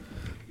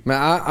Man,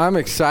 I'm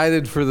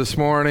excited for this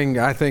morning.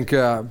 I think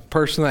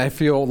personally I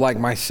feel like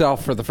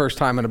myself for the first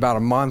time in about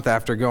a month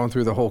after going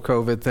through the whole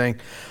COVID thing.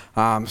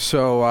 I'm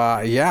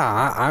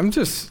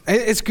just,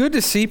 it's good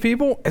to see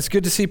people. It's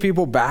good to see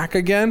people back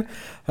again.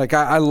 Like,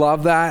 I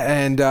love that.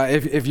 And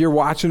if you're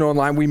watching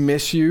online, we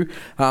miss you.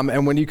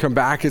 And when you come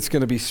back, it's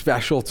going to be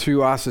special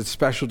to us. It's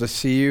special to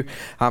see you.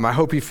 I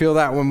hope you feel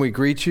that when we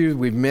greet you.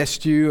 We've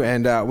missed you,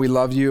 and we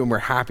love you, and we're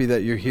happy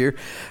that you're here.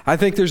 I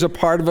think there's a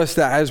part of us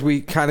that as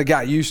we kind of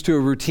got used to a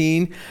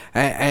routine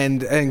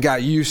and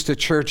got used to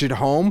church at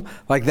home,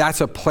 like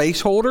that's a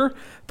placeholder.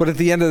 But at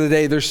the end of the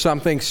day, there's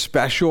something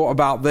special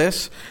about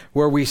this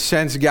where we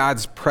sense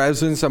God's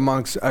presence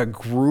amongst a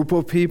group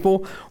of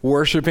people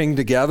worshiping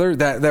together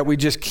that we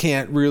just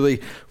can't really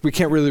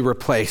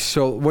replace.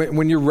 So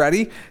when you're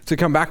ready to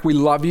come back, we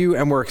love you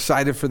and we're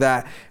excited for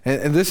that.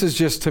 And this is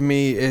just, to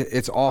me,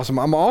 it's awesome.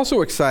 I'm also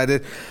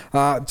excited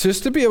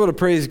just to be able to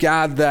praise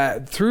God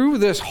that through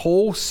this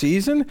whole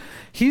season,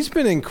 He's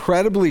been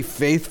incredibly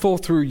faithful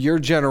through your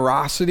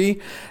generosity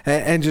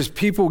and just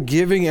people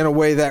giving in a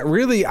way that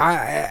really,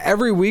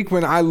 every week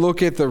when I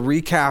look at the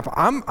recap,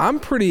 I'm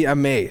pretty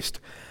amazed.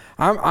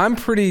 I'm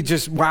pretty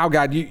just, wow,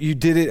 God, you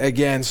did it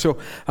again. So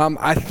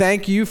I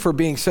thank you for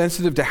being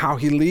sensitive to how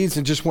He leads,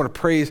 and just want to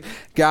praise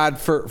God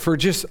for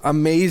just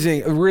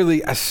amazing,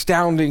 really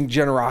astounding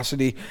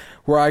generosity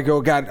where I go,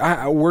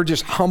 God, we're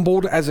just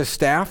humbled as a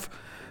staff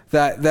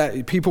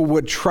that people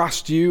would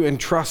trust you and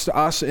trust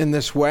us in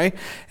this way.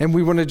 And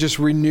we want to just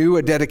renew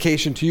a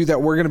dedication to you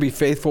that we're going to be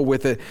faithful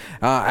with it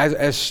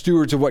as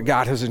stewards of what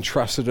God has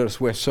entrusted us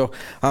with. So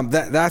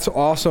that's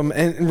awesome.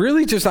 And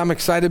really just, I'm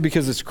excited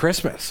because it's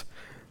Christmas.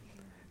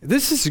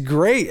 This is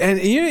great. And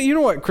you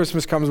know what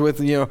Christmas comes with,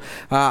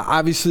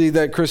 obviously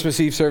that Christmas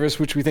Eve service,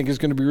 which we think is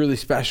going to be really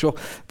special,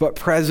 but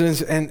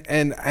presents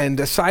and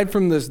aside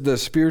from the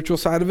spiritual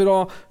side of it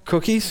all,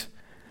 cookies,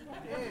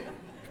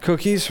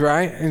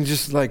 right? And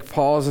just like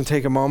pause and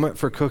take a moment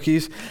for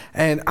cookies.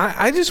 And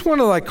I just want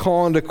to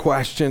call into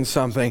question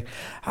something.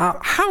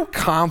 How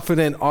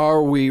confident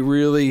are we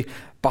really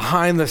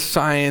behind the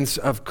science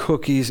of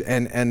cookies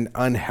and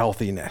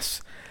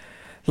unhealthiness?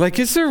 Do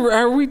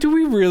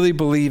we really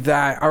believe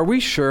that? Are we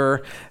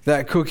sure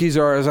that cookies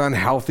are as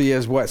unhealthy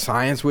as what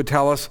science would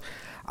tell us?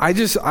 I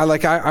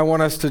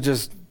want us to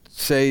just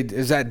say,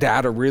 is that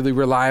data really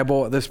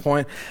reliable at this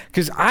point?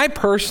 Because I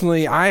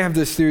have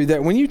this theory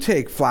that when you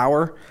take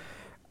flour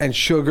and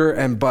sugar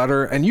and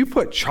butter and you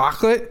put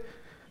chocolate,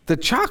 the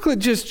chocolate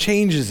just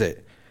changes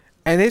it.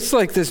 And it's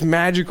like this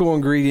magical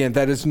ingredient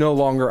that is no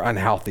longer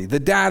unhealthy. The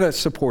data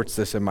supports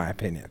this, in my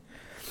opinion.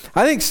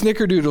 I think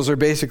Snickerdoodles are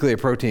basically a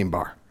protein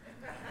bar.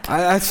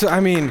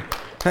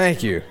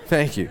 Thank you.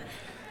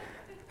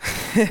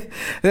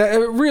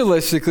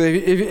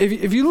 Realistically,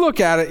 if you look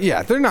at it,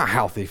 yeah, they're not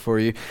healthy for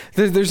you.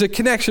 There's a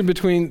connection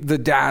between the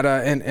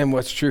data and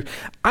what's true.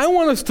 I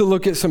want us to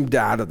look at some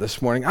data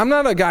this morning. I'm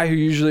not a guy who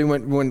usually,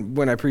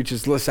 when I preach,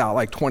 just lists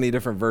out 20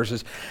 different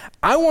verses.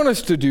 I want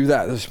us to do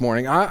that this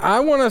morning. I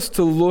want us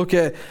to look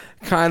at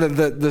kind of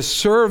the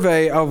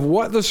survey of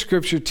what the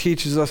Scripture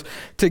teaches us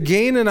to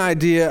gain an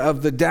idea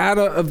of the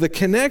data of the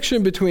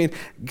connection between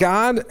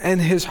God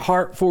and His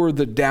heart for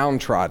the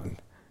downtrodden.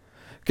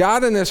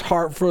 God and His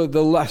heart for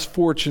the less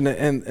fortunate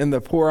and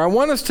the poor. I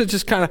want us to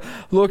just kind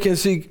of look and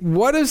see,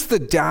 what is the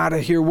data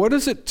here? What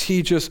does it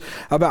teach us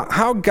about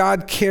how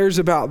God cares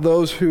about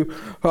those who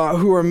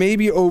are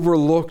maybe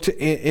overlooked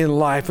in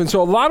life? And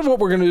so a lot of what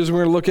we're going to do is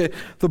we're going to look at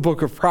the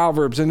book of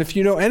Proverbs. And if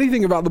you know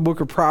anything about the book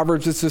of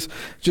Proverbs, it's this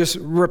just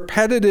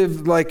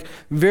repetitive,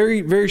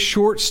 very, very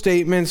short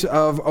statements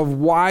of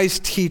wise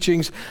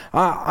teachings.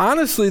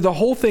 Honestly, the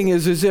whole thing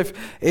is as if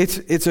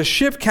it's a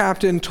ship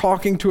captain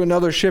talking to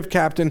another ship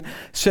captain,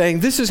 saying,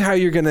 this is how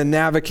you're going to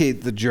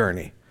navigate the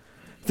journey.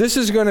 This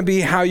is going to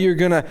be how you're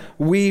going to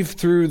weave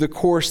through the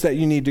course that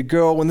you need to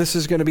go, and this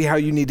is going to be how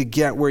you need to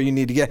get where you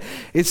need to get.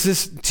 It's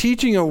this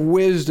teaching of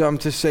wisdom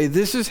to say,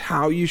 this is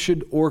how you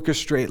should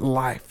orchestrate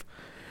life.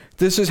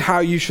 This is how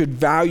you should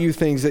value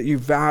things that you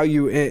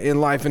value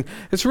in life. And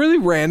it's really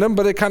random,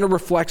 but it kind of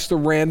reflects the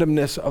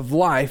randomness of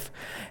life.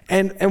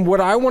 And what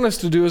I want us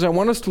to do is I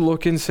want us to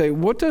look and say,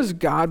 what does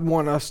God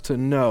want us to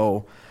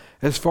know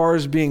as far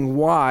as being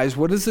wise?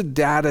 What does the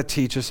data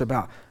teach us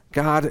about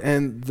God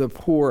and the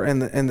poor and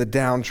the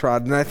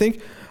downtrodden? And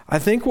I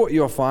think what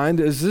you'll find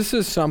is this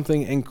is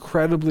something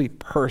incredibly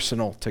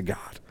personal to God.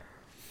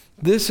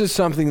 This is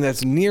something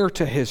that's near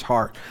to His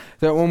heart.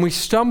 That when we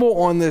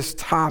stumble on this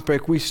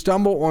topic, we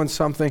stumble on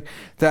something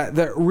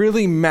that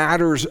really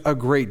matters a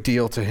great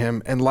deal to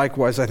Him, and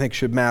likewise I think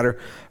should matter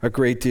a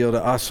great deal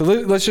to us. So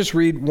let's just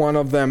read one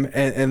of them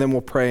and then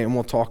we'll pray and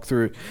we'll talk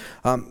through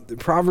it.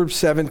 Proverbs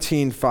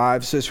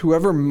 17:5 says,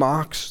 whoever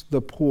mocks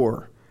the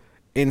poor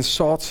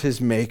insults his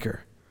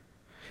maker.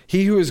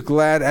 He who is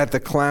glad at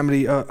the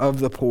calamity of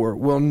the poor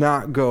will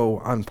not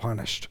go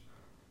unpunished.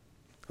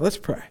 Let's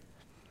pray.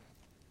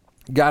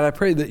 God, I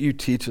pray that you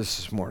teach us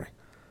this morning.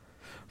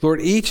 Lord,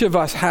 each of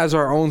us has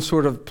our own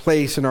sort of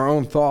place and our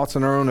own thoughts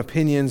and our own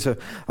opinions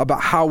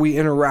about how we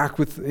interact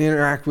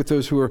with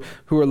those who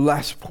are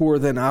less poor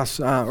than us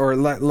or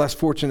less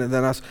fortunate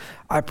than us.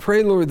 I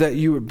pray, Lord, that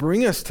you would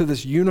bring us to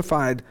this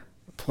unified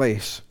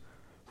place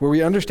where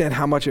we understand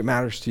how much it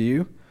matters to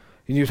you,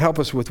 and you'd help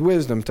us with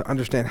wisdom to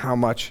understand how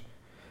much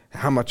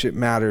it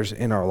matters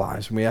in our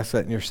lives. And we ask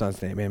that in your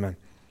Son's name, amen.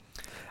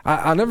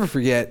 I'll never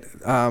forget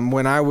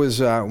when I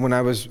was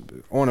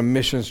on a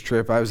missions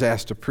trip, I was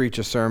asked to preach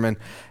a sermon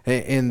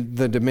in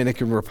the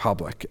Dominican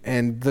Republic.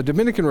 And the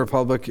Dominican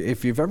Republic,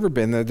 if you've ever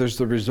been there, there's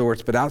the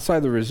resorts. But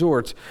outside the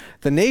resorts,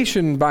 the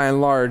nation, by and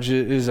large,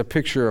 is a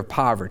picture of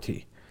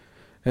poverty.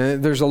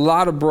 There's a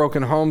lot of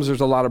broken homes.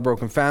 There's a lot of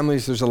broken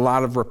families. There's a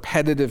lot of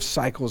repetitive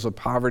cycles of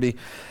poverty.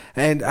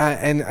 And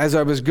as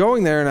I was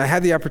going there, and I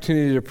had the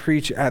opportunity to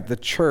preach at the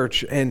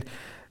church, and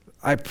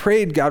I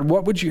prayed, God,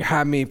 what would you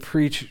have me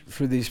preach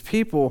for these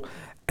people?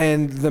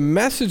 And the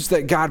message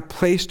that God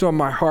placed on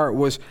my heart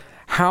was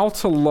how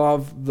to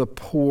love the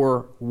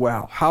poor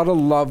well, how to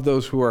love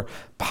those who are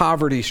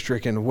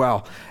poverty-stricken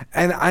well.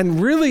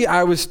 And really,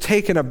 I was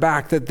taken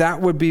aback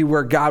that would be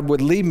where God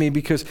would lead me,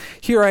 because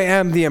here I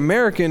am, the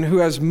American, who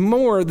has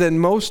more than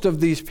most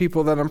of these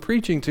people that I'm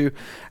preaching to,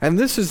 and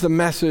this is the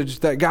message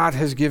that God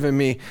has given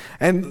me.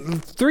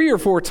 And 3 or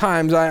 4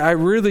 times, I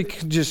really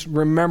just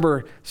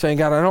remember saying,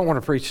 God, I don't want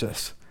to preach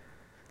this.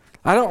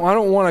 I don't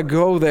want to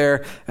go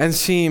there and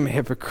seem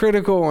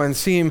hypocritical and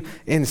seem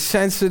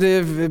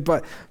insensitive,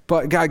 but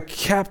God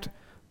kept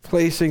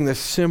placing the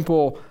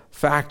simple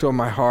fact on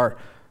my heart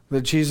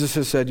that Jesus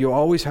has said, you'll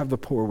always have the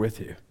poor with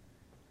you.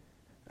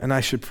 And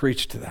I should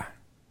preach to that.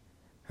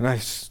 And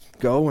I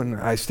go and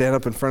I stand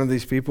up in front of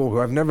these people who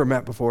I've never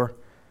met before.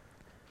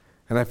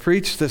 And I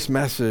preach this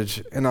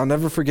message, and I'll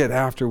never forget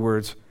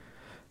afterwards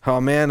how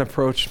a man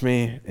approached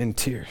me in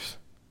tears,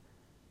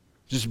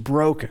 just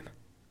broken,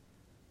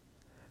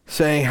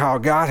 saying how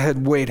God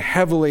had weighed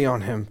heavily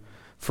on him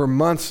for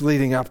months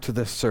leading up to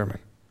this sermon.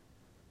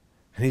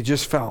 And he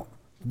just felt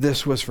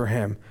this was for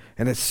him,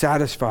 and it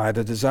satisfied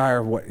a desire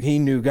of what he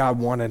knew God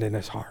wanted in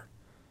his heart.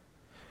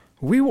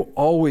 We will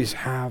always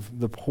have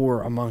the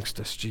poor amongst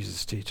us,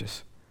 Jesus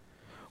teaches.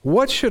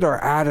 What should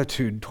our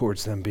attitude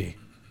towards them be?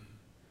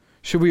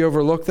 Should we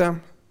overlook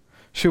them?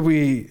 Should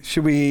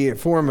we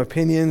form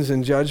opinions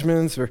and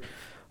judgments,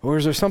 or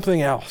is there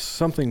something else,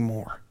 something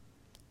more?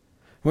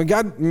 When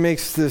God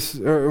makes this,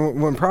 or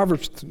when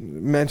Proverbs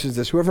mentions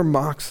this, whoever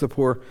mocks the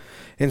poor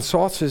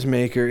insults his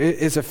maker.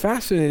 It's a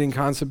fascinating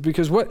concept,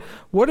 because what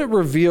it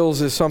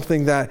reveals is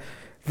something that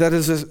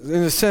is,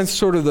 in a sense,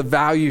 sort of the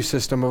value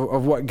system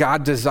of what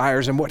God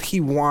desires and what he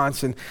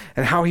wants and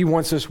how he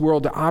wants this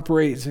world to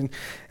operate.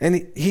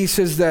 And he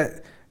says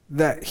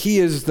that he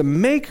is the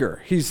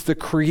maker. He's the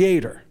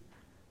creator.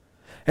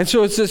 And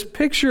so it's this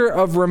picture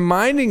of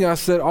reminding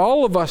us that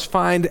all of us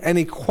find an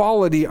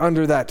equality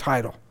under that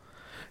title.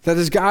 That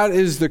as God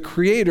is the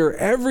creator,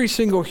 every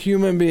single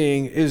human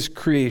being is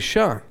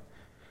creation.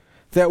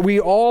 That we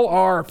all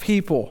are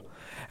people.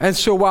 And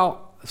so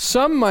while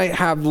some might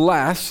have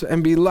less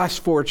and be less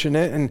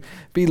fortunate and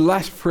be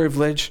less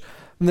privileged,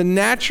 the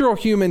natural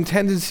human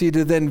tendency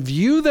to then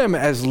view them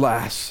as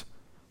less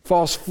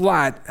falls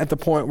flat at the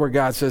point where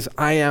God says,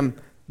 I am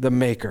the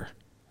maker.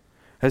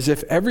 As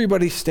if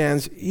everybody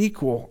stands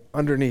equal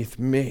underneath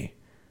me.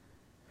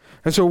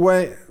 And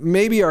so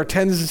maybe our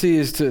tendency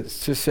is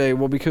to say,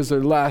 well, because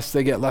they're less,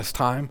 they get less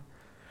time,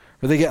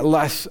 or they get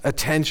less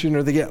attention,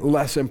 or they get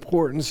less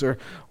importance, or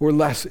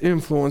less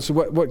influence.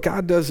 What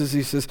God does is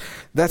he says,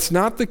 that's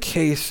not the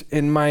case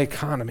in my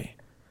economy.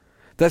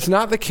 That's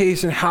not the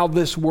case in how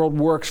this world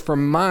works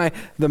from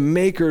the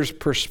maker's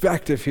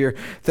perspective here,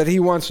 that he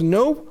wants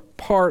no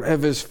part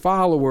of his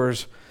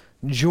followers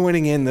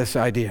joining in this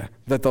idea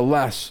that the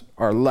less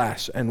are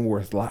less and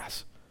worth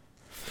less.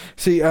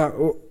 See,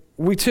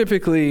 we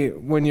typically,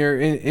 when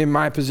you're in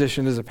my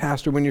position as a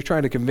pastor, when you're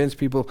trying to convince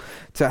people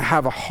to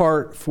have a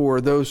heart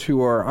for those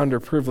who are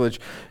underprivileged,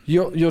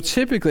 you'll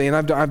typically, and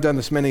I've done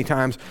this many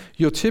times,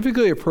 you'll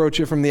typically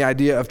approach it from the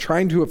idea of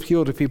trying to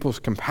appeal to people's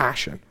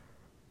compassion.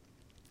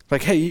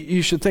 Like, hey,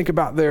 you should think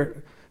about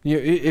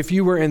if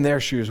you were in their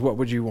shoes, what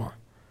would you want?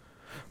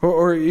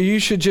 Or you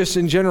should just,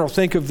 in general,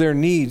 think of their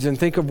needs and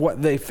think of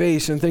what they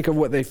face and think of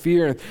what they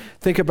fear and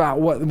think about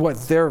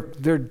what their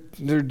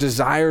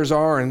desires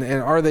are and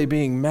are they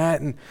being met.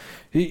 And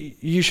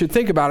you should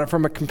think about it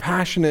from a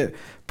compassionate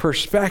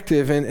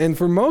perspective. And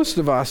for most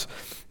of us,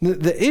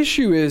 the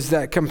issue is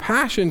that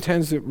compassion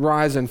tends to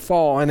rise and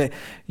fall, and it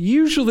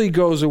usually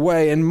goes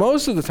away. And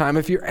most of the time,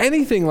 if you're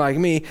anything like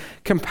me,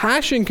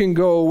 compassion can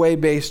go away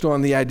based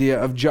on the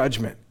idea of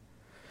judgment,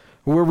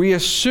 where we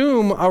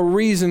assume a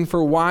reason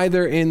for why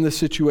they're in the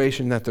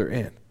situation that they're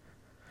in.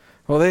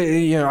 Well,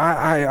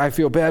 I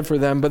feel bad for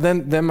them, but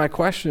then my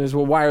question is,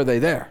 well, why are they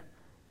there?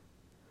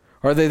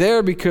 Are they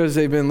there because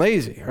they've been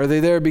lazy? Are they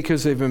there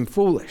because they've been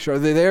foolish? Are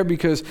they there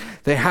because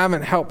they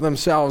haven't helped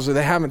themselves or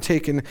they haven't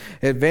taken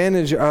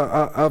advantage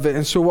of it?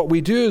 And so what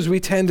we do is we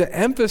tend to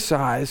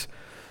emphasize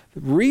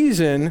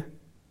reason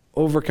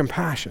over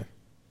compassion.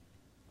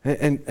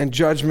 And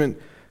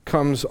judgment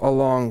comes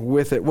along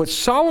with it. What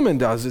Solomon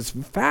does is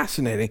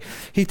fascinating.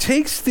 He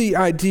takes the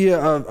idea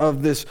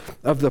of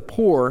the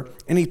poor,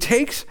 and he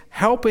takes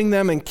helping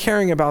them and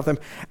caring about them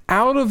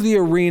out of the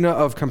arena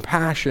of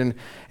compassion,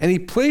 and he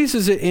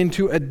places it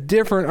into a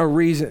different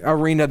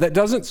arena that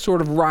doesn't sort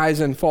of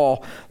rise and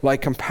fall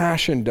like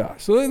compassion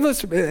does. So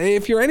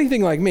if you're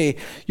anything like me,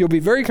 you'll be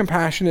very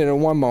compassionate in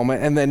one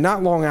moment, and then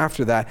not long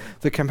after that,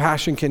 the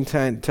compassion can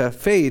tend to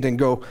fade and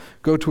go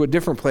to a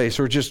different place,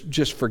 or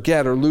just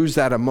forget or lose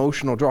that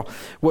emotional draw.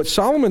 What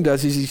Solomon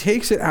does is he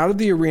takes it out of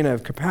the arena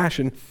of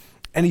compassion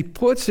and he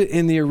puts it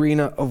in the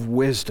arena of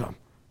wisdom.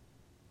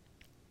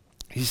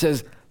 He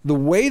says, the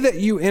way that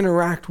you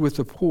interact with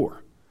the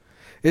poor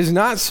is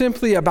not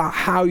simply about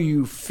how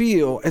you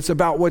feel, it's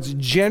about what's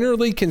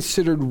generally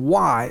considered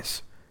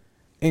wise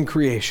in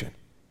creation.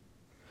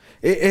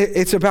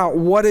 It's about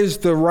what is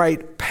the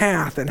right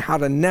path and how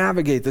to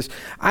navigate this.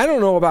 I don't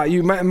know about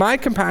you, my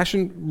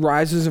compassion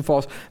rises and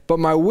falls, but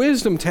my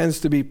wisdom tends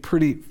to be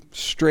pretty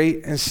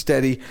straight and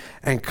steady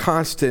and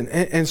constant.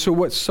 And so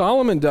what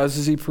Solomon does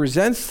is he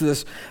presents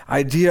this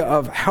idea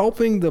of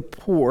helping the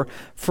poor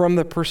from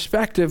the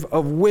perspective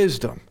of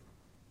wisdom.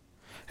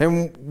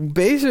 And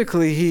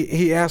basically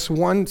he asks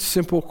one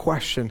simple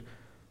question: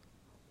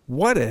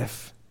 what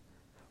if,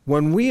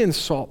 when we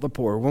insult the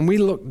poor, when we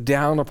look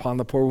down upon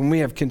the poor, when we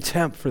have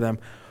contempt for them,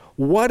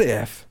 what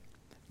if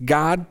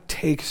God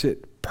takes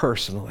it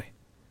personally?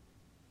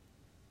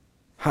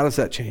 How does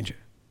that change it?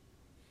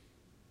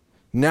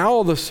 Now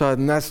all of a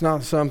sudden, that's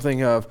not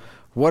something of,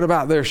 what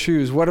about their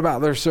shoes? What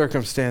about their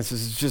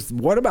circumstances? It's just,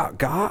 what about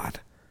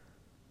God?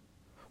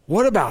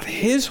 What about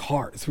his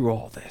heart through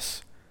all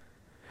this?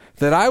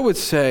 That I would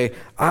say,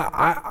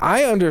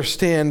 I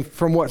understand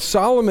from what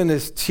Solomon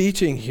is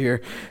teaching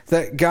here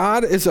that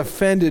God is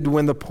offended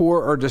when the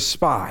poor are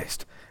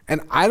despised.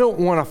 And I don't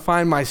want to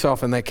find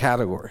myself in that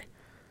category.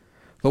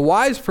 The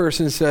wise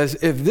person says,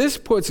 if this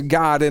puts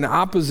God in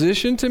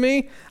opposition to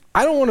me,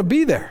 I don't want to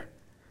be there.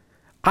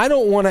 I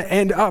don't want to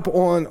end up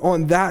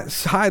on that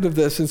side of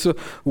this. And so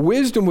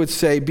wisdom would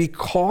say, be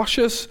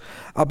cautious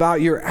about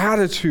your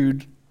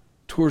attitude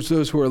towards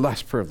those who are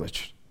less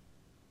privileged.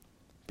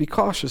 Be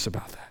cautious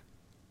about that.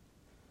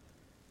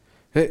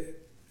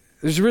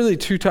 There's really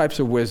two types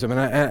of wisdom, and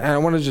I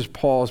want to just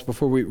pause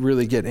before we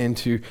really get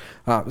into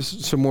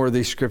some more of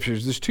these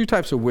scriptures. There's two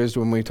types of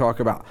wisdom when we talk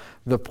about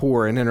the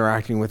poor and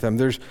interacting with them.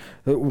 There's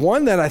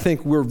one that I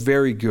think we're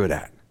very good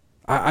at.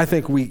 I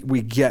think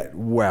we get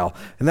well,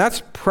 and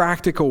that's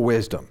practical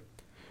wisdom.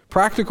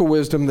 Practical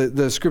wisdom that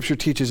the scripture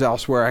teaches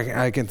elsewhere.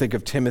 I can think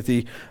of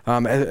Timothy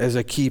as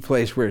a key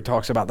place where it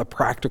talks about the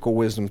practical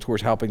wisdom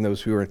towards helping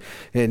those who are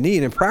in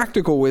need. And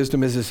practical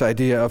wisdom is this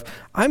idea of,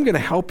 I'm going to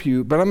help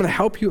you, but I'm going to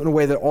help you in a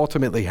way that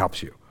ultimately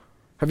helps you.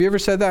 Have you ever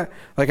said that?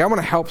 Like, I want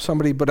to help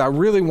somebody, but I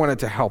really wanted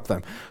to help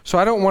them. So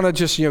I don't want to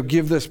just,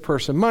 give this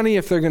person money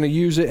if they're going to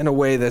use it in a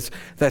way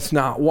that's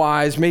not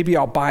wise. Maybe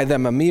I'll buy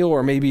them a meal,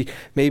 or maybe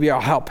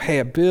I'll help pay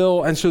a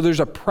bill. And so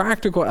there's a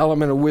practical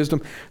element of wisdom.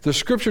 The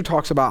scripture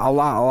talks about a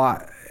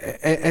lot,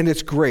 and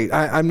it's great.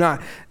 I'm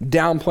not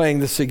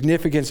downplaying the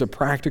significance of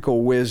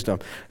practical wisdom.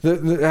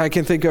 I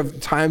can think of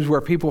times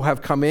where people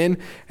have come in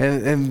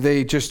and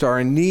they just are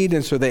in need,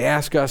 and so they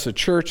ask us at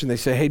church and they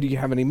say, hey, do you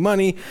have any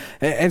money?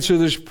 And so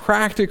there's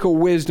practical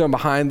wisdom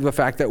behind the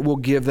fact that we'll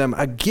give them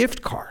a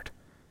gift card.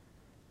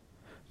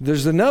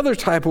 There's another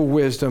type of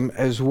wisdom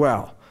as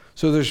well.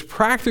 So there's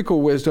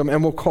practical wisdom,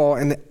 and we'll call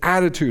an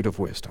attitude of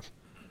wisdom.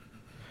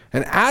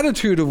 An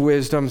attitude of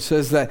wisdom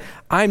says that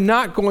I'm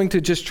not going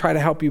to just try to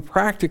help you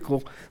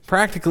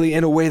practically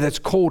in a way that's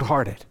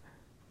cold-hearted,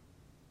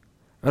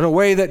 in a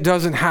way that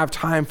doesn't have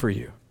time for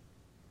you,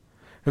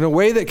 in a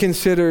way that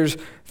considers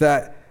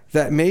that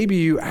maybe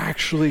you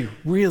actually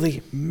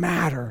really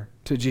matter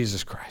to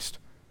Jesus Christ.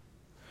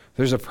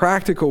 There's a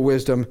practical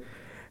wisdom,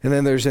 and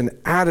then there's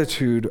an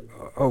attitude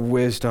of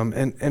wisdom.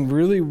 And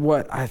really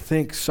what I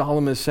think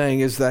Solomon is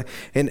saying is that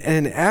in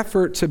an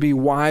effort to be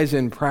wise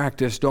in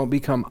practice, don't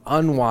become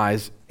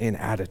unwise in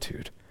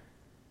attitude.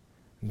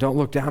 Don't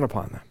look down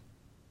upon them.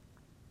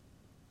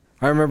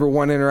 I remember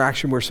one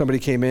interaction where somebody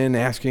came in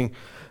asking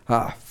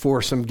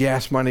for some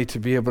gas money to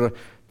be able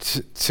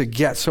to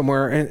get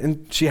somewhere,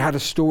 and she had a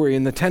story,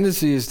 and the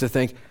tendency is to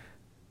think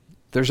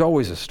there's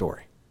always a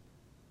story.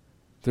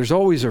 There's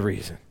always a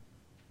reason.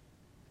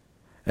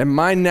 And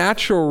my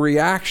natural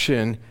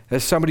reaction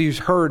as somebody who's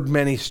heard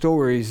many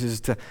stories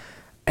is to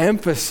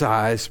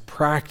emphasize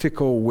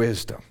practical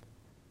wisdom.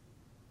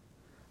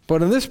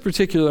 But in this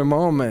particular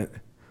moment,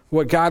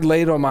 what God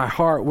laid on my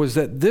heart was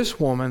that this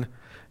woman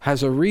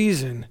has a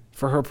reason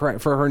for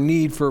her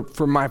need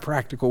for my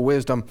practical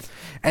wisdom.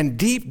 And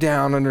deep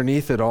down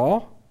underneath it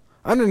all,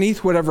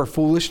 underneath whatever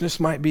foolishness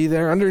might be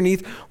there,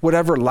 underneath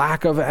whatever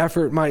lack of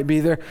effort might be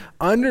there,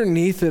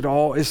 underneath it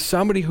all is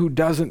somebody who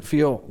doesn't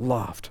feel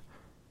loved.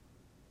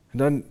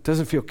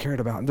 Doesn't feel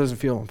cared about, and doesn't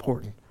feel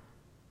important.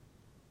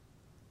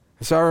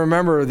 And so I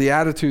remember the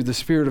attitude the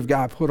Spirit of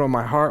God put on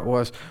my heart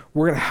was,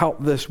 we're going to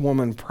help this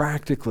woman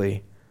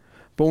practically,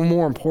 but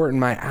more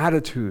important, my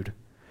attitude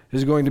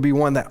is going to be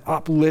one that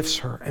uplifts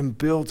her and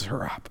builds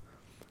her up.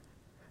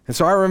 And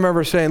so I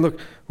remember saying, look,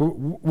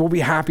 we'll be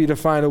happy to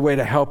find a way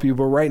to help you,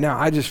 but right now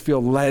I just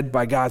feel led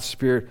by God's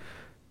Spirit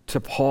to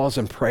pause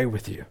and pray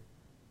with you.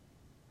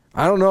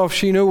 I don't know if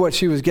she knew what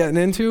she was getting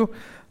into,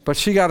 but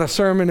she got a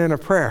sermon and a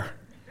prayer,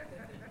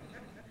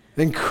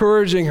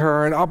 encouraging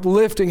her and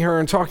uplifting her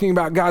and talking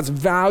about God's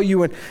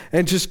value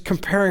and just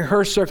comparing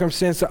her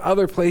circumstance to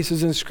other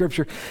places in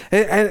Scripture.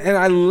 And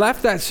I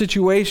left that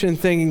situation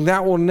thinking that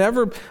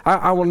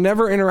I will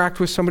never interact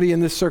with somebody in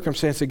this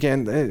circumstance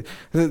again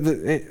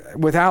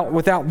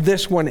without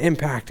this one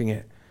impacting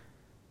it.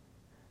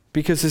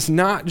 Because it's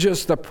not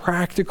just the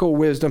practical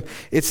wisdom,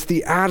 it's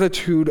the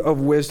attitude of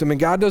wisdom. And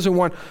God doesn't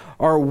want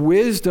our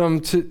wisdom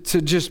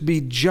to just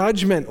be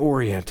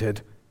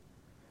judgment-oriented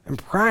and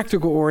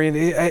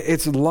practical-oriented.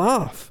 It's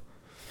love.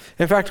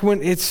 In fact,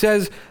 when it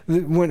says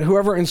when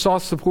whoever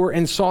insults the poor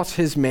insults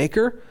his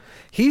maker,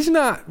 he's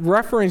not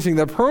referencing,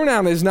 the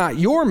pronoun is not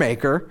your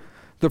maker.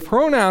 The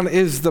pronoun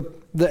is the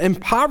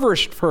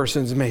impoverished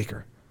person's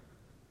maker.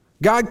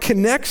 God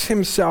connects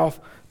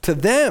himself to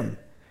them.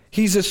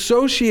 He's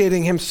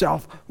associating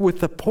himself with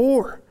the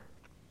poor.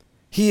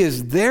 He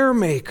is their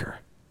maker.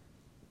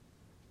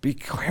 Be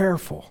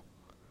careful.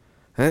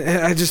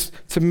 And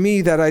to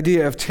me, that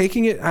idea of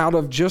taking it out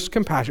of just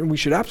compassion, we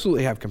should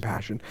absolutely have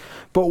compassion,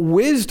 but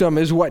wisdom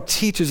is what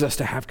teaches us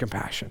to have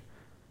compassion.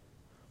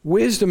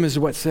 Wisdom is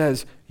what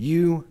says,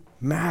 you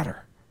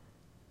matter.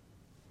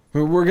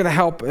 We're going to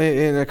help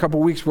in a couple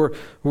weeks. We're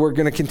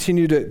going to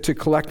continue to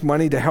collect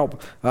money to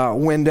help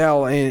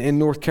Wendell in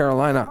North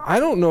Carolina.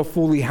 I don't know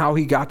fully how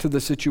he got to the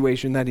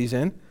situation that he's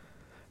in,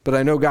 but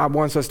I know God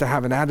wants us to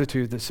have an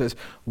attitude that says,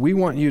 we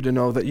want you to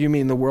know that you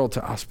mean the world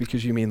to us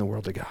because you mean the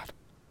world to God.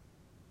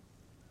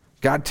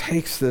 God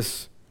takes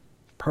this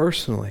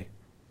personally.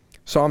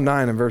 Psalm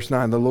 9 and verse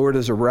 9, the Lord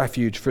is a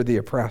refuge for the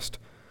oppressed,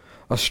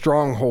 a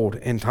stronghold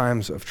in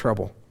times of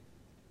trouble.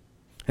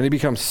 And he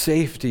becomes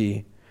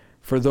safety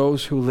for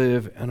those who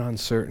live in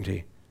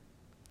uncertainty.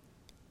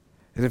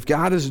 And if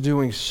God is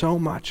doing so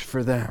much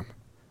for them,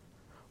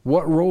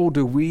 what role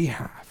do we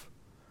have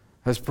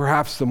as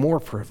perhaps the more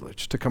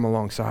privileged to come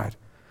alongside?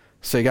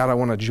 Say, God, I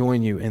want to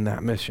join you in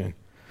that mission.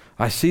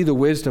 I see the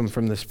wisdom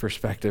from this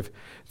perspective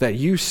that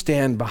you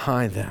stand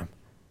behind them.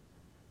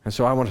 And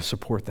so I want to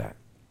support that.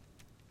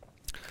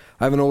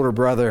 I have an older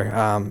brother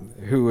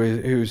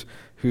who's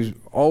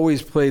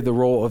always played the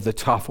role of the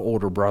tough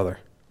older brother.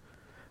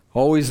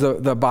 Always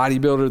the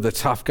bodybuilder, the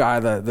tough guy,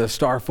 the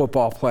star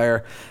football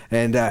player.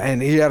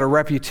 And he had a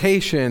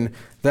reputation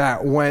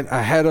that went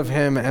ahead of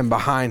him and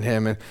behind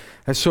him.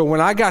 And so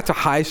when I got to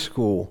high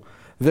school,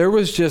 there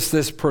was just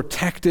this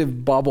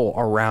protective bubble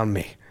around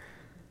me.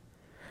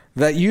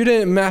 That you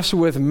didn't mess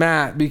with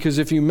Matt because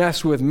if you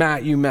messed with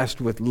Matt, you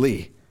messed with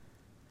Lee.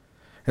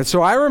 And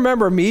so I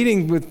remember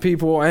meeting with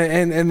people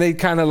and they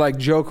kind of like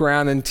joke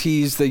around and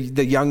tease the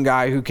young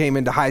guy who came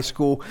into high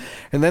school.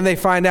 And then they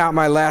find out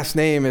my last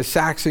name is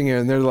Saxinger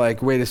and they're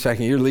like, wait a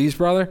second, you're Lee's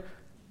brother?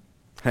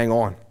 Hang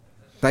on.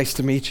 Nice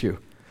to meet you.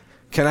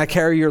 Can I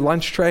carry your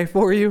lunch tray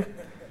for you?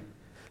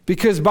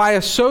 Because by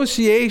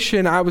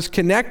association, I was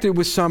connected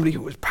with somebody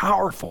who was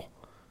powerful.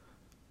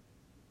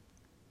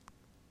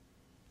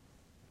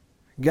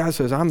 God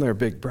says, I'm their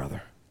big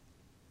brother.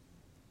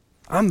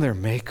 I'm their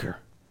maker.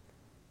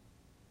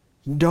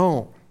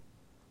 Don't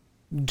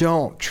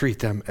treat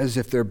them as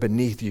if they're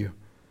beneath you,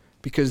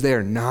 because they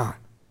are not.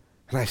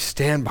 And I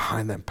stand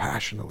behind them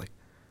passionately.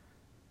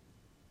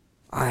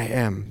 I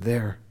am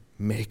their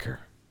maker.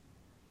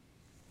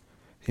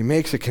 He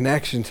makes a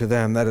connection to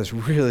them that is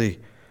really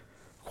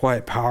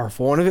quite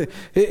powerful. And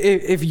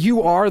if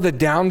you are the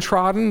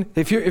downtrodden,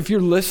 if you're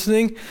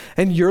listening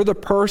and you're the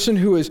person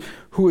who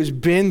has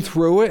been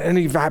through it and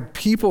you've had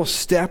people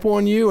step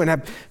on you and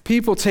have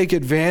people take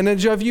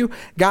advantage of you,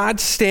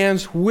 God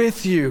stands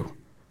with you.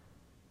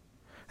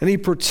 And he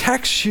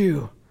protects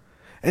you.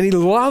 And he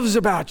loves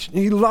about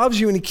you. He loves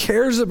you and he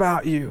cares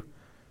about you.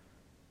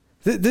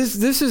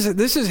 This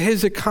is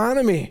his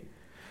economy.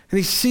 And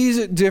he sees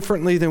it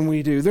differently than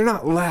we do. They're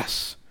not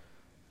less.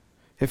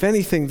 If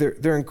anything,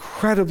 they're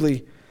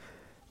incredibly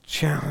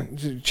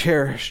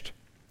cherished.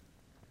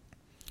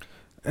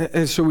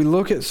 And so we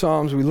look at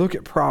Psalms, we look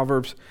at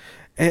Proverbs,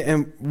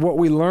 and what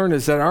we learn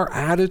is that our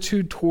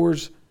attitude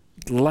towards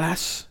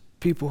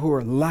people who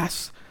are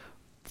less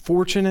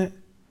fortunate,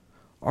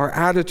 our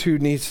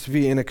attitude needs to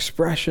be an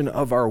expression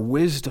of our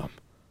wisdom.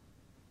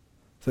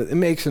 That it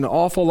makes an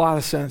awful lot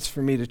of sense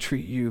for me to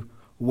treat you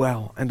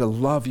well and to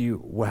love you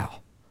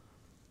well.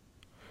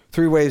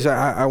 3 ways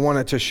I want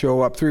it to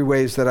show up, 3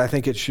 ways that I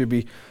think it should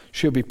be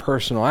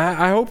personal.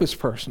 I hope it's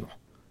personal.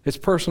 It's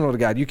personal to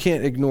God. You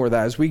can't ignore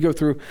that. As we go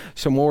through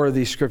some more of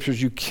these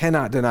scriptures, you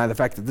cannot deny the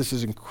fact that this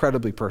is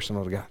incredibly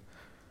personal to God.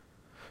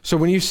 So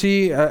when you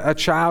see a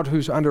child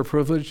who's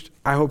underprivileged,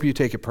 I hope you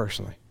take it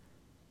personally.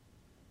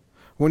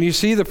 When you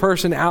see the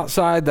person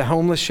outside the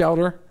homeless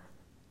shelter,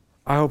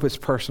 I hope it's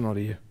personal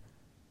to you.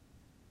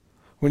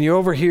 When you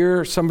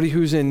overhear somebody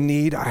who's in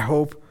need, I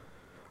hope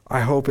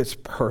it's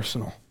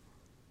personal.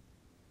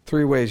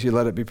 3 ways you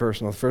let it be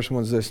personal. The first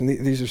one's this, and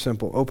these are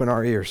simple. Open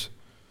our ears.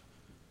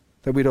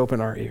 That we'd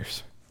open our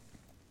ears.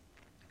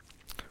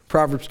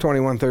 Proverbs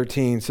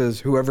 21:13 says,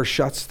 whoever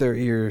shuts their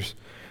ears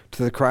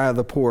to the cry of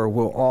the poor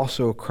will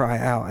also cry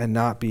out and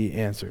not be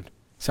answered.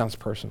 Sounds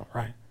personal,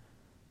 right?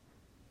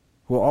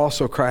 Will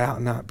also cry out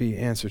and not be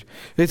answered.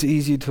 It's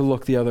easy to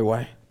look the other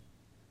way.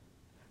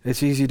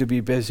 It's easy to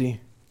be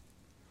busy,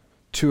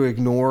 to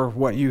ignore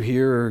what you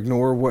hear or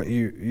ignore what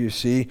you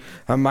see.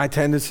 My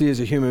tendency as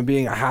a human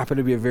being, I happen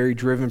to be a very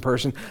driven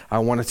person. I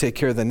want to take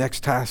care of the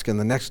next task and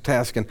the next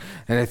task. And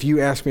if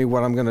you ask me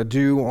what I'm going to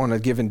do on a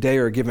given day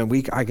or a given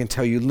week, I can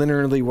tell you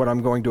literally what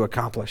I'm going to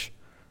accomplish.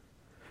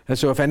 And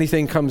so if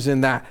anything comes in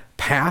that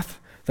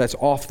path that's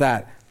off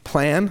that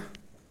plan,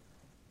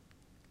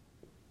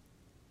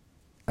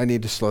 I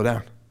need to slow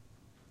down.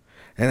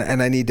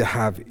 And I need to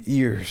have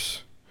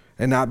ears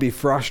and not be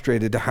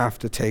frustrated to have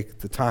to take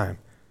the time.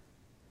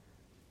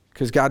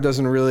 Because God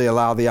doesn't really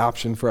allow the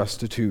option for us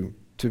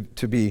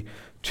to be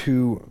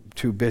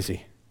too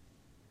busy.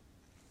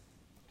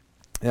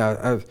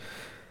 Yeah,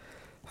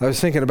 I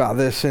was thinking about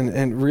this,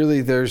 and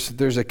really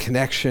there's a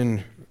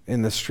connection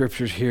in the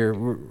scriptures here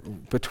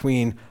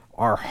between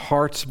our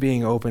hearts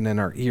being open and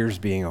our ears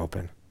being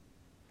open.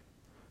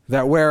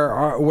 That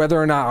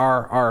whether or not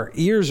our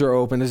ears are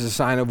open is a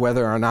sign of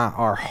whether or not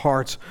our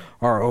hearts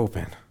are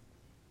open.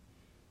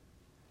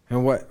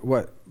 And what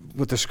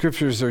the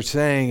scriptures are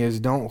saying is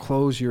don't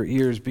close your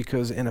ears,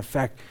 because in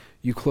effect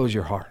you close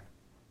your heart.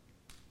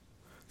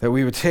 That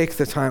we would take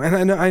the time,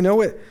 and I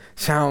know it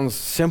sounds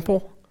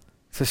simple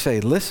to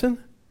say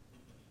listen,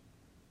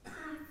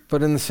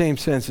 but in the same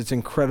sense it's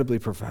incredibly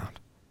profound.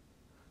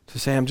 To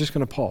say I'm just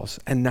going to pause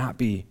and not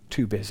be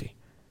too busy,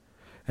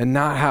 and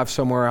not have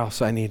somewhere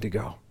else I need to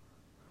go,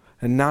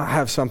 and not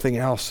have something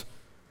else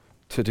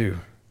to do.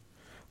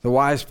 The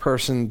wise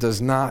person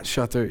does not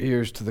shut their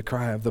ears to the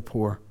cry of the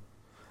poor,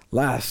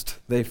 lest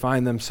they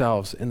find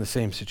themselves in the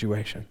same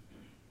situation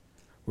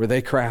where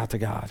they cry out to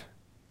God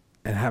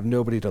and have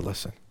nobody to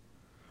listen.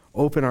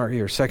 Open our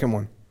ears. Second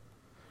one,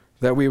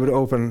 that we would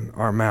open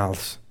our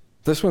mouths.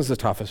 This one's the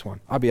toughest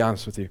one. I'll be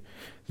honest with you.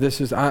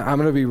 I'm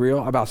going to be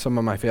real about some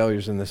of my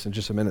failures in this in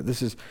just a minute.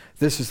 This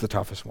is the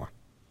toughest one.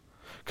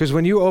 Because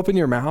when you open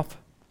your mouth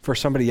for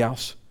somebody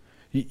else,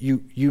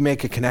 you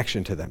make a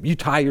connection to them. You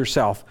tie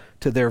yourself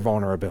to their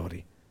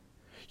vulnerability.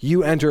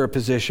 You enter a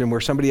position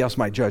where somebody else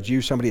might judge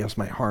you, somebody else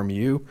might harm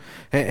you,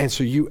 and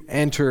so you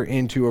enter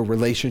into a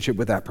relationship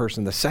with that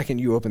person the second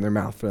you open their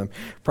mouth for them.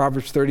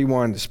 Proverbs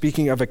 31,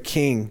 speaking of a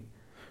king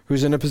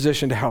who's in a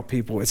position to help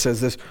people, it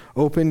says this,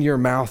 open your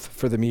mouth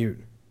for the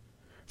mute,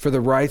 for the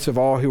rights of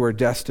all who are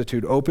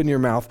destitute. Open your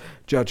mouth,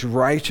 judge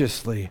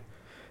righteously,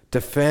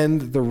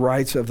 defend the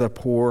rights of the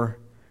poor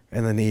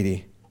and the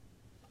needy.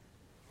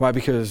 Why?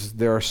 Because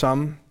there are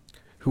some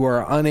who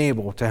are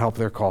unable to help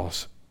their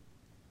cause.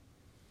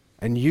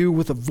 And you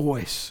with a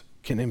voice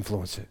can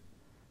influence it.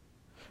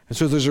 And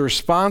so there's a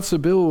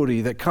responsibility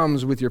that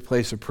comes with your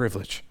place of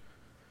privilege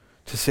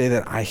to say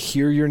that I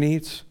hear your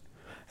needs,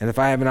 and if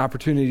I have an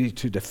opportunity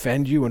to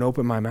defend you and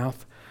open my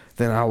mouth,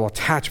 then I will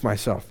attach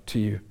myself to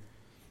you.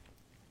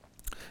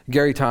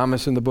 Gary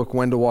Thomas, in the book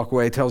When to Walk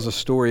Away, tells a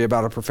story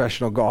about a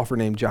professional golfer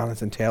named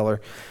Jonathan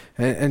Taylor.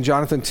 And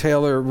Jonathan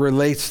Taylor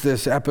relates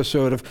this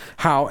episode of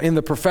how in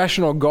the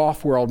professional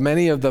golf world,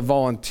 many of the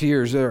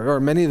volunteers, or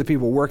many of the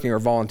people working are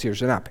volunteers.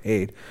 They're not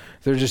paid.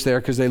 They're just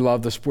there because they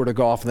love the sport of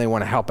golf and they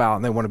want to help out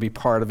and they want to be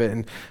part of it.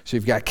 And so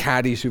you've got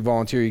caddies who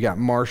volunteer, you got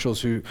marshals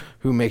who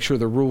make sure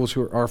the rules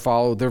are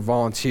followed. They're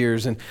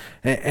volunteers. And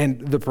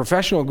the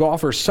professional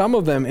golfers, some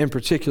of them in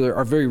particular,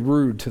 are very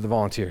rude to the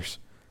volunteers.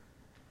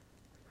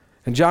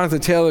 And Jonathan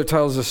Taylor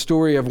tells a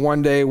story of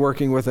one day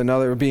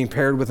being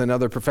paired with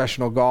another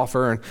professional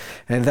golfer,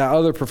 and that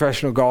other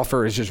professional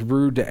golfer is just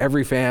rude to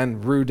every fan,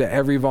 rude to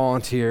every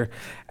volunteer.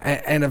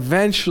 And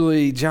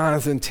eventually,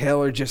 Jonathan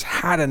Taylor just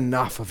had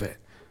enough of it.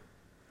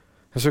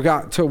 And so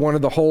got to one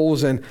of the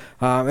holes, and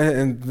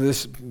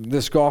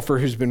this golfer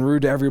who's been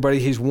rude to everybody,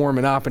 he's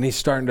warming up, and he's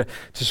starting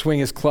to swing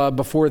his club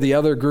before the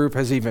other group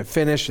has even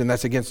finished, and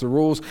that's against the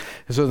rules.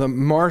 And so the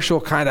marshal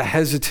kind of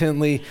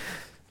hesitantly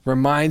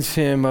reminds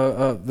him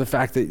of the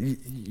fact that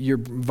you're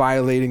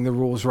violating the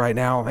rules right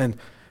now,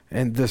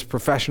 and this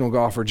professional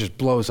golfer just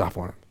blows up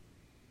on him,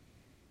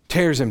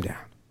 tears him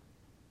down.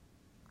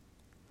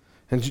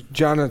 And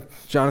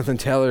Jonathan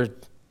Taylor,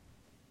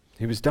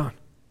 he was done.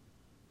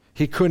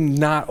 He could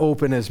not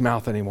open his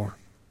mouth anymore.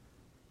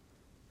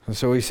 And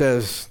so he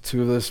says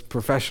to this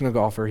professional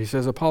golfer, he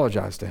says,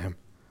 apologize to him.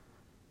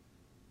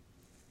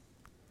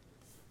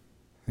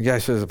 The guy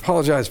says,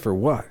 apologize for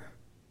what?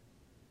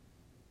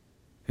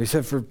 He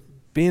said, for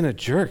being a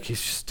jerk. He's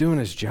just doing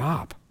his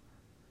job.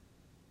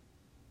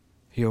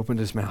 He opened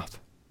his mouth.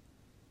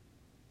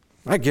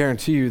 I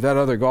guarantee you that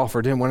other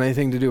golfer didn't want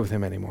anything to do with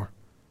him anymore.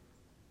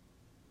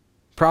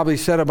 Probably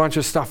said a bunch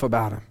of stuff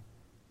about him.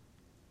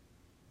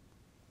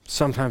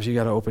 Sometimes you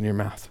got to open your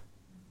mouth.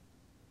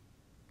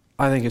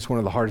 I think it's one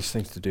of the hardest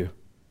things to do.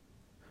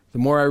 The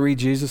more I read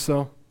Jesus,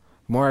 though,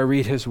 the more I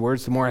read his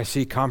words, the more I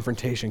see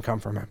confrontation come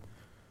from him,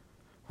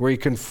 where he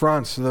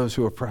confronts those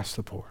who oppress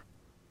the poor.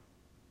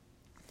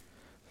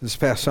 This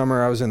past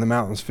summer, I was in the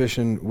mountains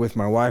fishing with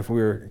my wife.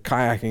 We were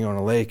kayaking on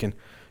a lake, and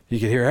You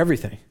could hear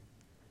everything.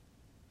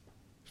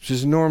 Which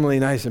is normally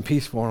nice and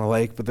peaceful on a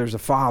lake, but there's a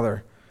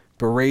father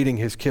berating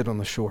his kid on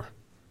the shore.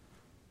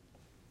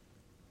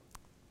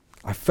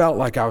 I felt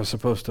like I was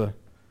supposed to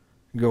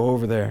go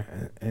over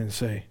there and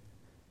say,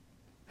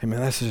 hey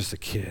man, this is just a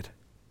kid.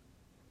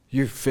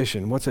 You're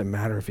fishing. What's it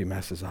matter if he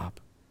messes up?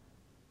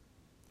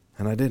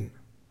 And I didn't.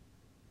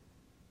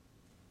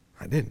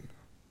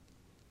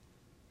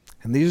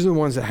 And these are the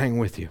ones that hang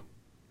with you.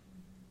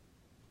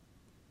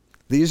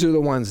 These are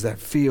the ones that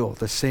feel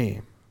the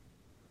same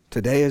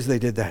today as they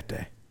did that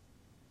day.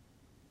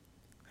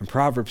 And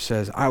Proverbs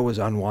says, I was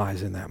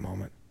unwise in that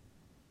moment.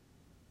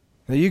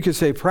 Now you could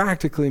say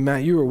practically,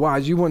 Matt, you were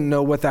wise. You wouldn't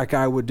know what that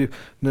guy would do.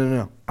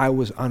 No. I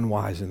was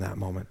unwise in that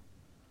moment.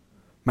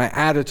 My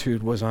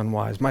attitude was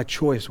unwise. My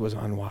choice was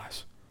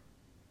unwise.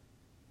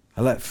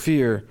 I let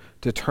fear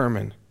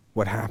determine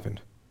what happened.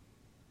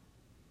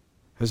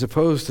 As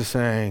opposed to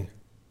saying,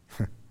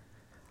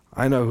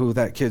 I know who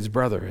that kid's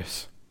brother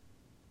is.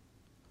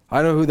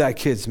 I know who that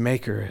kid's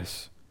maker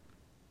is.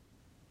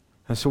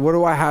 And so what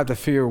do I have to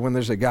fear when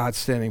there's a God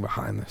standing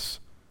behind this?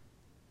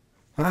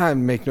 I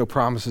make no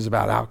promises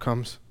about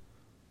outcomes.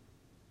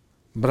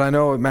 But I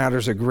know it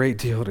matters a great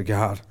deal to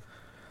God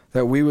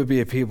that we would be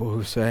a people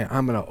who say,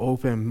 I'm going to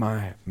open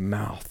my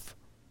mouth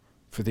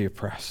for the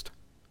oppressed.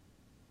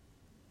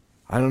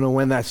 I don't know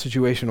when that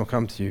situation will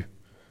come to you.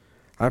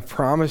 I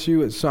promise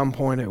you at some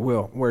point it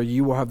will, where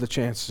you will have the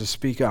chance to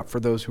speak up for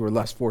those who are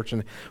less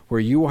fortunate, where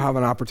you will have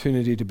an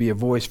opportunity to be a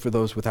voice for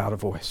those without a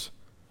voice.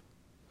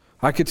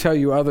 I could tell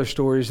you other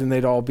stories and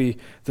they'd all be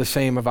the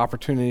same of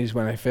opportunities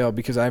when I failed,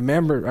 because I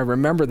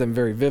remember them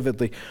very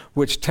vividly,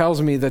 which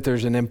tells me that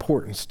there's an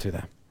importance to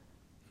them.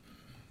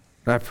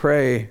 And I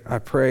pray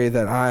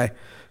that I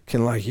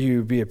can, like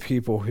you, be a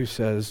people who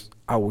says,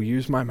 I will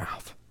use my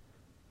mouth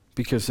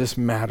because this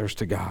matters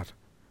to God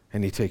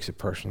and he takes it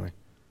personally.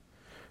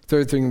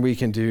 Third thing we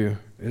can do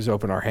is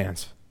open our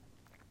hands.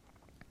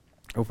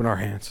 Open our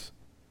hands.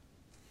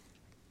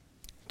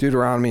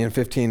 Deuteronomy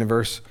 15 and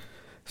verse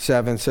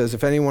 7 says,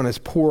 if anyone is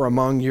poor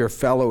among your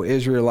fellow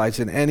Israelites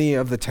in any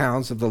of the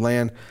towns of the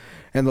land,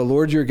 and the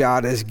Lord your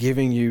God is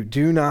giving you,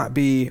 do not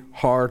be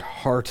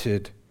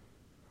hard-hearted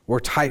or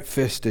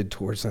tight-fisted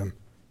towards them.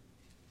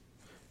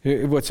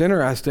 What's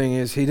interesting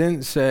is he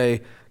didn't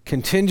say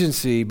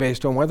contingency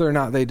based on whether or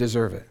not they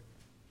deserve it.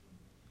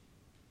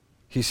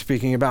 He's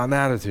speaking about an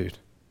attitude.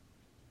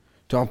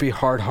 Don't be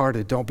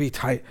hard-hearted. Don't be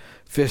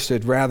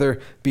tight-fisted. Rather,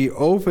 be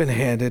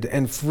open-handed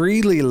and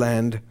freely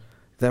lend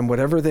them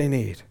whatever they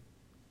need.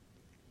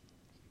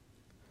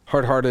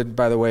 Hard-hearted,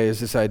 by the way, is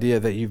this idea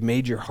that you've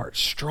made your heart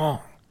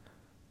strong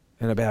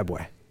in a bad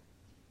way.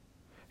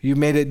 You've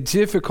made it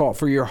difficult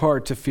for your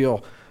heart to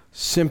feel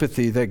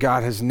sympathy that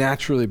God has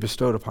naturally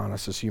bestowed upon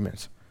us as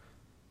humans.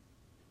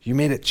 You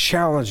made it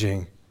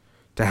challenging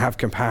to have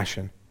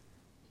compassion.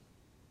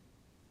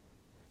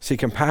 See,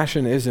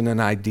 compassion isn't an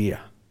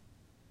idea.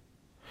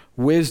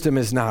 Wisdom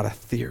is not a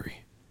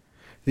theory.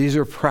 These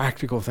are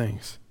practical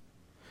things.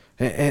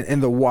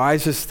 And the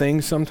wisest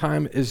thing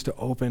sometimes is to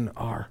open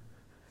our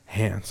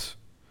hands.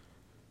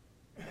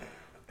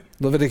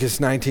 Leviticus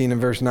 19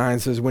 and verse 9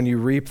 says, when you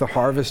reap the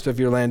harvest of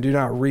your land, do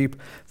not reap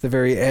the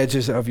very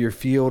edges of your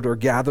field or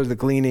gather the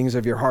gleanings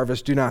of your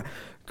harvest. Do not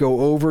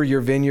go over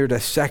your vineyard a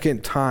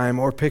second time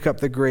or pick up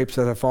the grapes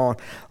that have fallen.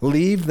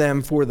 Leave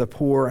them for the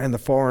poor and the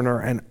foreigner,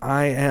 and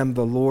I am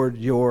the Lord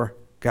your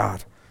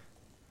God.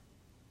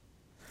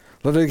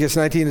 Leviticus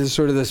 19 is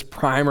sort of this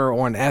primer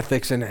on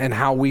ethics and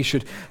how we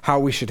should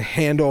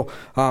handle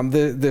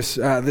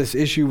this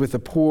issue with the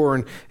poor,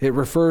 and it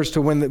refers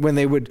to when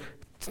they would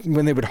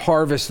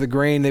harvest the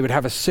grain, they would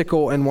have a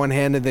sickle in one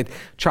hand and they'd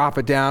chop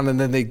it down, and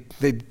then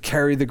they'd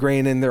carry the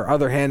grain in their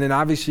other hand. And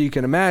obviously you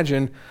can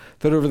imagine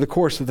that over the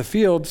course of the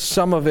field,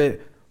 some of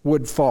it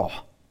would fall.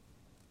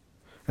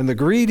 And the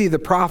greedy, the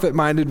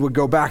profit-minded would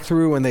go back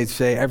through and they'd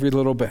say every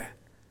little bit.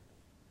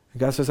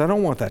 And God says, I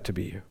don't want that to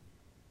be you.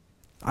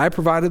 I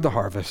provided the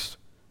harvest.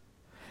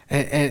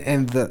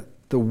 And the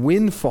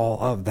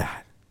windfall of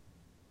that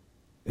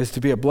is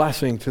to be a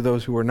blessing to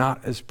those who are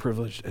not as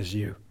privileged as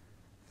you.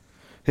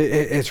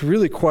 It's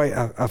really quite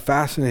a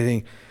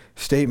fascinating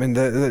statement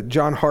that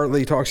John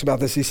Hartley talks about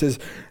this. He says,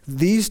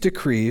 these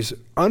decrees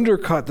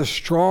undercut the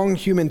strong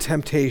human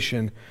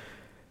temptation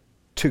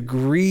to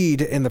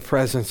greed in the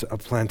presence of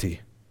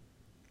plenty.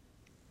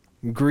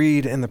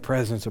 Greed in the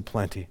presence of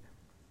plenty.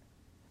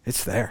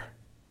 It's there.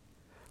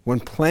 When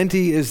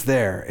plenty is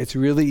there, it's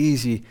really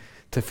easy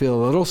to feel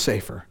a little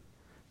safer,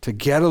 to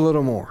get a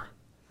little more,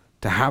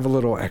 to have a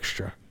little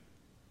extra.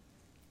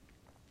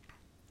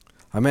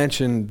 I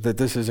mentioned that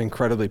this is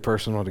incredibly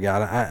personal to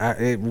God.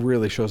 It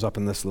really shows up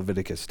in this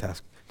Leviticus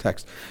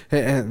text.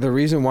 And the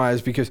reason why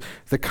is because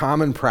the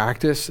common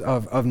practice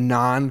of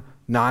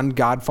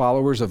non-God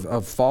followers,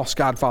 of false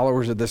God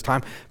followers at this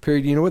time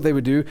period, you know what they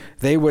would do?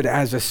 They would,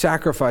 as a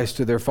sacrifice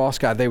to their false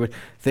God,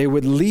 they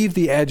would leave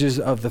the edges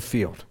of the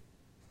field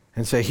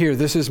and say, here,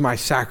 this is my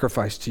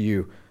sacrifice to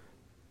you.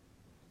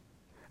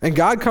 And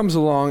God comes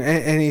along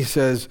and he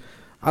says,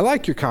 I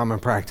like your common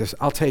practice.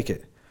 I'll take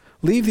it.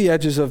 leave the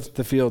edges of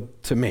the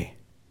field to me,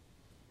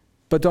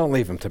 but don't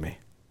leave them to me.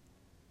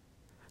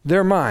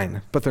 They're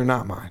mine, but they're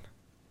not mine.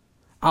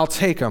 I'll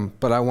take them,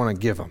 but I want to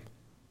give them.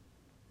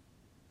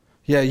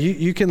 Yeah,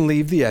 you can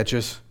leave the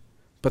edges,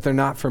 but they're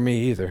not for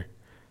me either.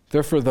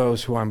 They're for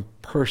those who I'm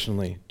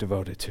personally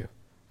devoted to.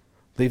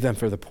 Leave them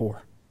for the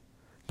poor.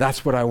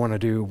 That's what I want to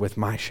do with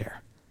my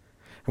share.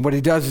 And what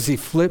he does is he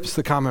flips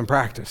the common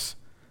practice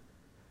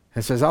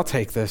and says, I'll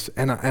take this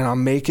and I'll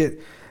make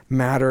it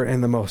matter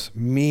in the most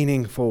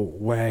meaningful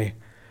way.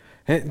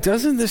 And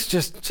doesn't it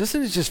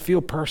just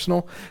feel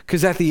personal?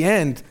 Because at the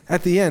end,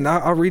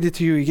 I'll read it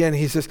to you again.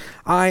 He says,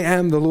 I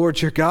am the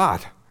Lord your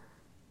God.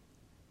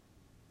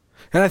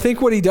 And I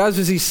think what he does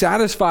is he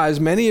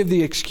satisfies many of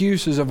the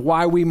excuses of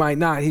why we might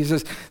not. He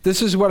says,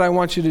 this is what I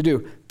want you to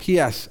do.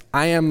 P.S.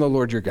 I am the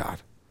Lord your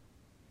God.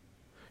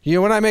 You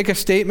know, when I make a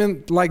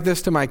statement like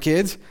this to my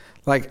kids,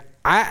 like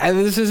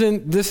this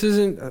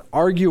isn't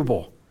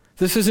arguable.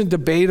 This isn't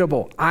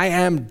debatable. I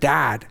am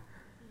dad.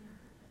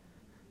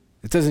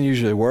 It doesn't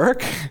usually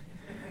work,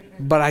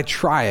 but I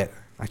try it.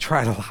 I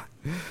try it a lot.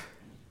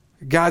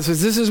 God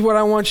says, this is what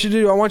I want you to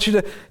do. I want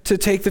you to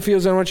take the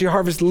fields. I want you to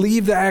harvest.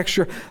 Leave the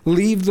extra.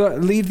 Leave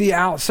the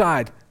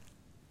outside.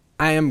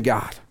 I am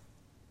God.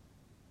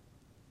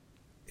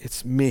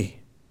 It's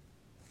me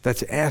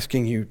that's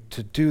asking you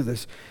to do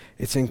this.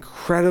 It's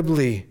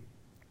incredibly,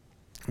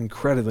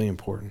 incredibly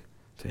important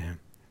to him.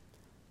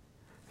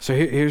 So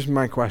here's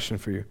my question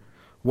for you.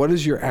 What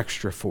is your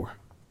extra for?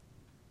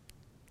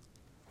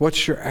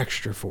 What's your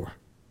extra for?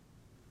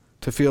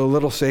 To feel a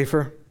little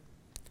safer?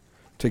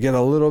 To get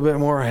a little bit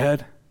more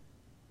ahead?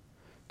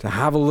 To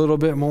have a little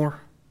bit more?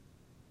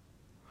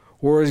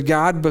 Or has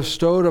God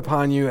bestowed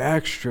upon you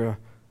extra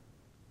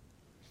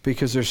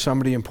because there's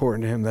somebody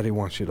important to him that he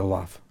wants you to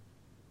love?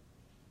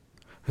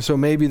 And so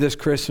maybe this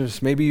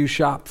Christmas, maybe you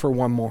shop for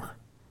one more.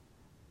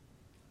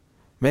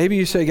 Maybe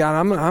you say, God,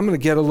 I'm going to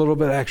get a little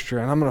bit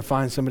extra and I'm going to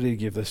find somebody to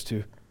give this to.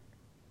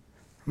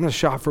 I'm going to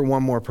shop for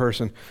one more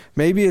person.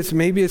 Maybe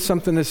it's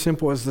something as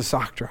simple as the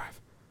sock drive.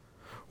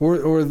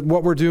 Or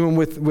what we're doing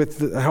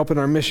with helping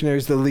our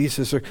missionaries, the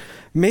leases. Or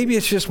maybe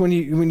it's just when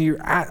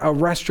you're at a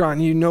restaurant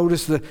and you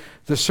notice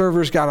the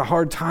server's got a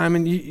hard time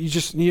and you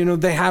just,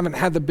 they haven't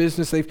had the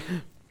business they've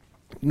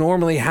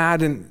normally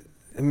had and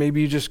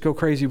maybe you just go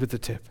crazy with the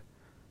tip.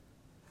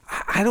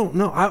 I don't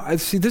know. I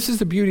see, this is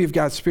the beauty of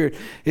God's Spirit,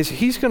 is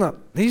he's gonna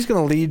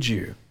lead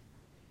you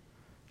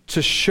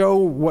to show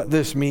what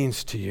this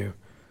means to you.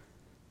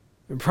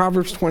 In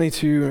Proverbs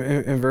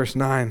 22 and verse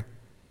 9,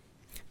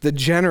 the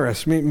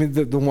generous,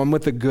 the one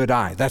with the good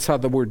eye. That's how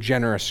the word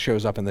generous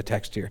shows up in the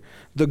text here.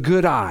 The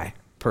good eye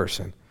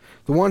person,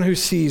 the one who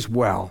sees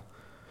well,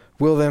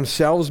 will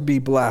themselves be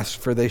blessed,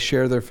 for they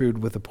share their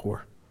food with the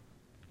poor.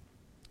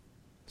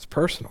 It's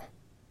personal.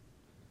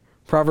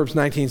 Proverbs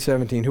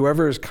 19:17,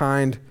 whoever is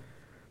kind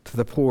to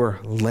the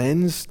poor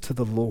lends to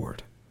the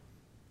Lord,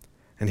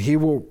 and he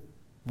will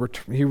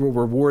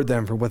reward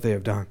them for what they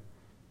have done.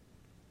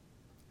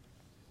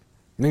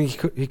 I mean,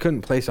 he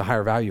couldn't place a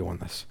higher value on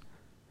this.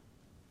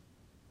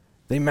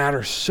 They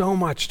matter so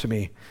much to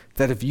me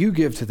that if you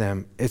give to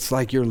them, it's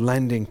like you're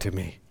lending to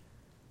me.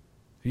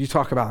 You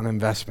talk about an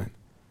investment.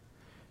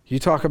 You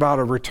talk about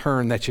a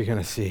return that you're going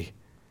to see.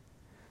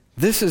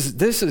 This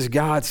is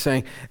God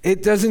saying,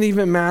 it doesn't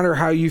even matter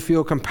how you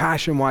feel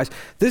compassion-wise.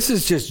 This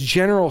is just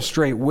general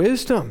straight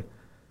wisdom.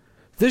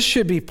 This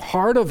should be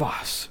part of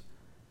us.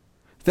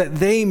 That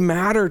they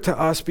matter to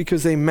us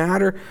because they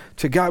matter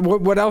to God.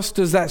 What else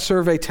does that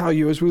survey tell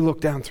you as we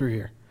look down through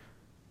here?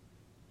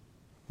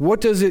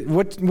 What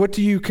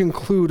do you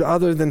conclude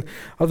other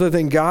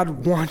than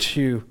God wants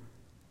you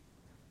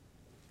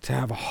to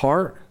have a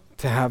heart,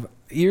 to have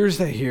ears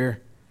that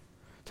hear,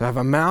 to have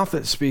a mouth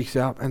that speaks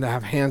out, and to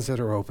have hands that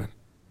are open?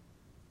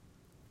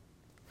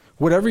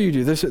 Whatever you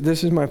do, this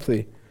is my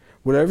plea.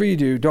 Whatever you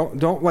do,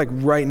 don't like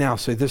right now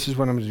say, this is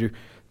what I'm going to do.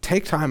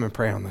 Take time and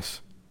pray on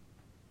this.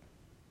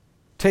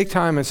 Take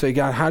time and say,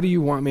 God, how do you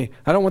want me?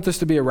 I don't want this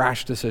to be a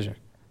rash decision.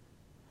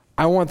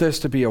 I want this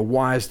to be a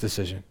wise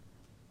decision.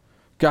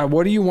 God,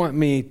 what do you want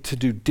me to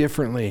do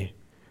differently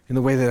in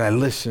the way that I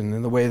listen,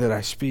 in the way that I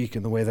speak,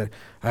 in the way that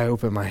I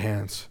open my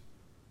hands?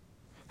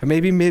 And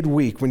maybe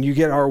midweek when you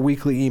get our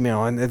weekly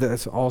email, and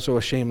that's also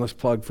a shameless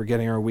plug for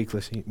getting our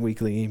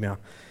weekly email,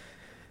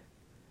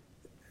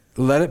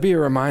 let it be a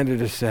reminder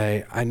to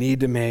say, I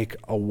need to make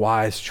a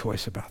wise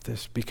choice about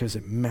this because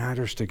it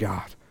matters to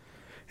God.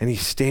 And he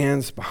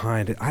stands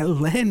behind it. I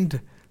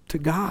lend to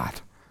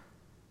God.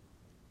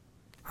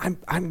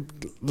 I'm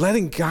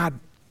letting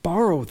God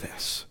borrow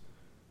this.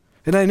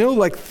 And I know,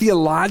 like,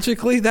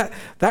 theologically, that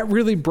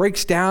really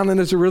breaks down and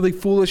is a really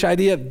foolish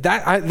idea.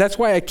 That's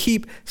why I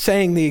keep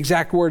saying the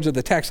exact words of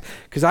the text,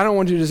 because I don't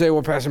want you to say,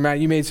 well, Pastor Matt,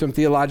 you made some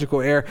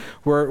theological error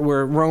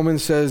where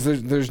Romans says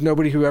there's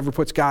nobody who ever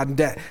puts God in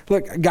debt.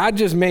 Look, God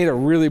just made a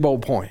really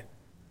bold point.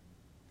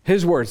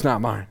 His words,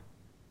 not mine.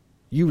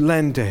 You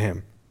lend to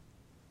him.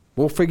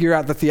 We'll figure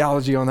out the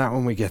theology on that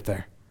when we get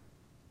there.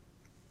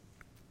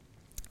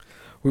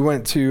 We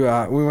went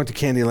to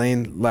Candy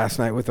Lane last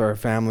night with our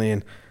family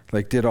and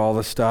did all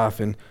the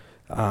stuff, and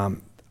I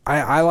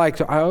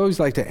always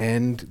like to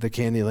end the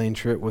Candy Lane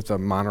trip with a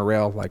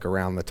monorail, like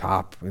around the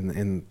top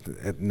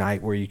at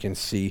night where you can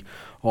see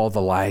all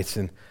the lights.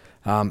 And,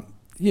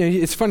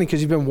 it's funny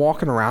because you've been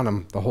walking around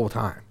them the whole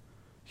time.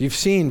 You've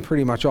seen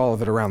pretty much all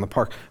of it around the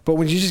park. But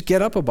when you just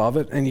get up above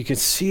it and you can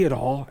see it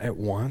all at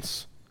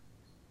once,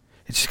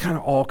 it just kind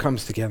of all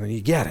comes together and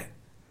you get it.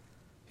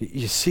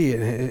 You see it,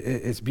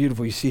 it's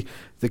beautiful. You see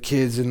the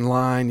kids in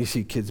line, you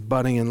see kids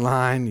butting in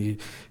line,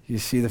 you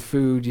see the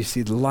food, you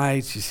see the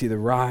lights, you see the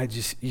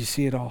rides, you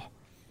see it all.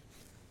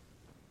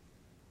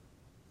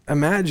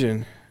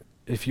 Imagine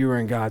if you were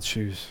in God's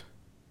shoes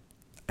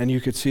and you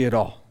could see it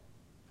all.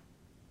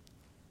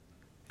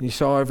 And you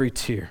saw every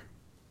tear.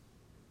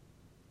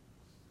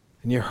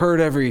 And you heard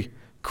every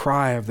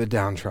cry of the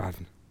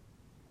downtrodden.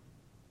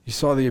 You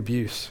saw the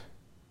abuse.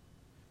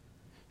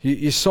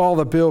 You saw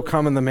the bill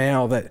come in the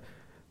mail that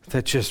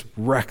just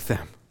wrecked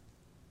them.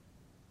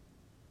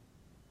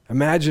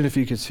 Imagine if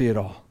you could see it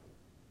all.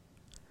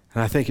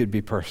 And I think it'd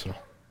be personal.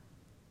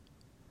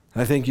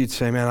 I think you'd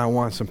say, man, I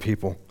want some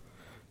people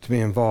to be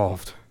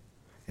involved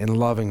in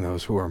loving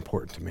those who are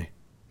important to me.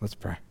 Let's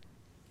pray.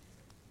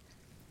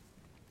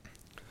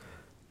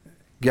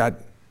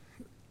 God,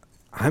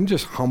 I'm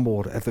just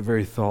humbled at the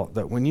very thought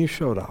that when you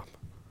showed up,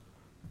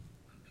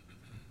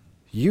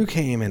 you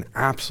came in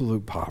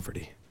absolute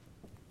poverty,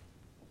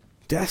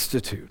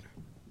 destitute.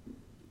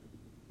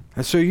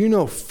 And so you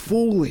know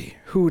fully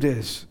who it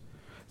is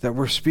that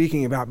we're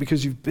speaking about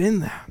because you've been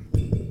that.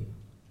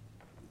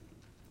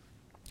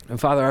 And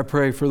Father, I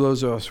pray for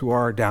those of us who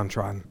are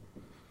downtrodden,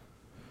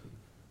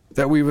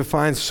 that we would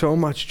find so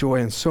much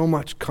joy and so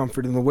much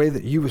comfort in the way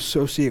that you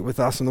associate with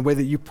us and the way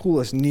that you pull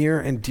us near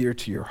and dear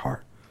to your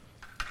heart.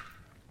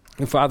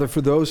 And Father,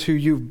 for those who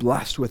you've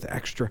blessed with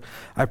extra,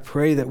 I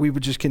pray that we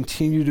would just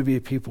continue to be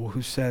a people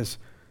who says,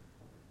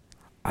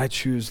 I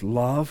choose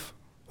love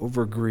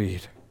over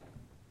greed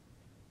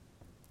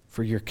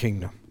for your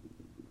kingdom.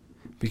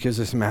 Because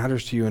this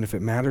matters to you, and if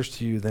it matters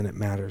to you, then it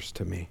matters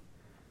to me.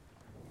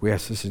 We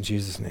ask this in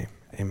Jesus' name.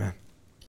 Amen.